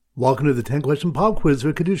Welcome to the 10-question pop quiz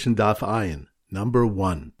for Kiddushin Daf Ayin. Number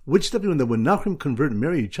 1. Which stuff when Nachrim convert and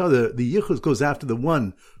marry each other, the Yichus goes after the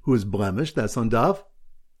one who is blemished? That's on Daf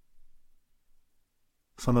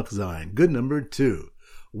Samach Zayin. Good. Number 2.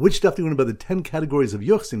 Which stuff do you learn about the 10 categories of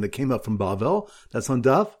Yuchsim that came up from Bavel? That's on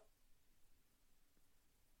Daf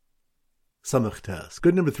Samach Tes.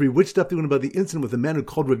 Good. Number 3. Which stuff do you learn about the incident with the man who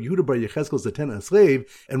called Rav Yehuda bar Yecheskel Zaten a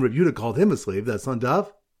slave, and Rav Yehuda called him a slave? That's on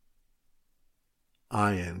Daf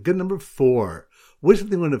Ayin. Good. Number 4. Which of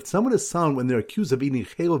them, if someone is sound when they're accused of eating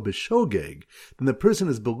chayil b'shogeg, then the person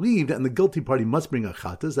is believed and the guilty party must bring a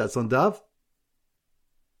chatas? That's on Daf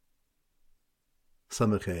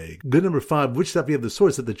Samachay. Good. Number 5. Which stuff we have the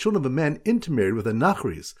source that the children of a man intermarried with a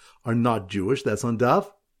nachris are not Jewish? That's on Daf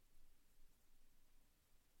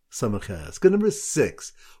Samachez. Good. Number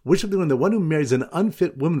 6. Which of them, the one who marries an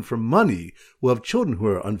unfit woman for money will have children who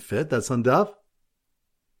are unfit? That's on Daf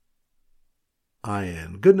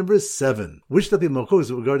Ayin. Good. Number 7. Which stuff the Malchus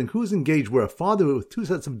regarding who is engaged where a father with 2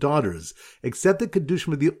 sets of daughters accepted Kiddushin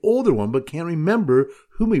with the older one but can't remember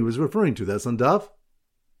whom he was referring to? That's on Daf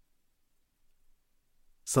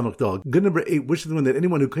Samach Dal. Good. Number 8. Which is the one that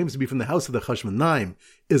anyone who claims to be from the house of the Chashmonaim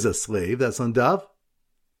is a slave? That's on Daf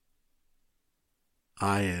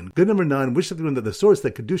Ayin. Good. Number 9. Which is the one that the source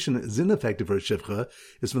that Kiddushin is ineffective for a shivcha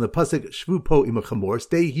is from the pasuk Shvu po im chamor,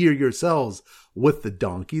 stay here yourselves with the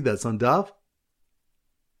donkey? That's on Daf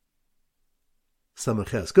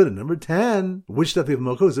Samaches. Good. And number 10. Which stuff of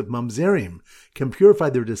Malchus of Mamzerim can purify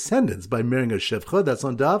their descendants by marrying a shivcha? That's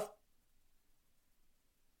on Daf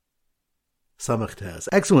Samachtes.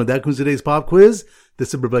 Excellent. That concludes today's pop quiz.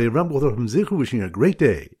 This is Rabbi Yeram from Zichu wishing you a great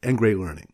day and great learning.